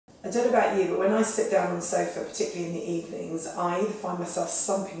I don't know about you, but when I sit down on the sofa, particularly in the evenings, I either find myself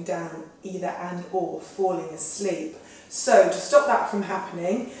slumping down either and or falling asleep. So to stop that from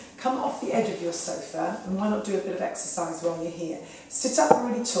happening, come off the edge of your sofa, and why not do a bit of exercise while you're here. Sit up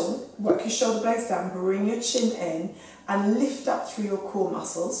really tall, work your shoulder blades down, bring your chin in, and lift up through your core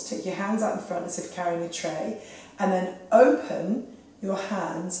muscles. Take your hands out in front as if carrying a tray, and then open your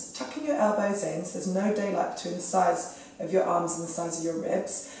hands, tucking your elbows in so there's no daylight between the sides of your arms and the sides of your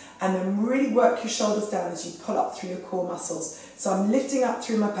ribs. And then really work your shoulders down as you pull up through your core muscles. So I'm lifting up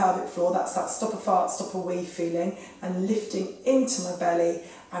through my pelvic floor, that's that stop a fart, stop a wee feeling, and lifting into my belly.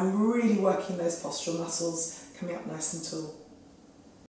 I'm really working those postural muscles, coming up nice and tall.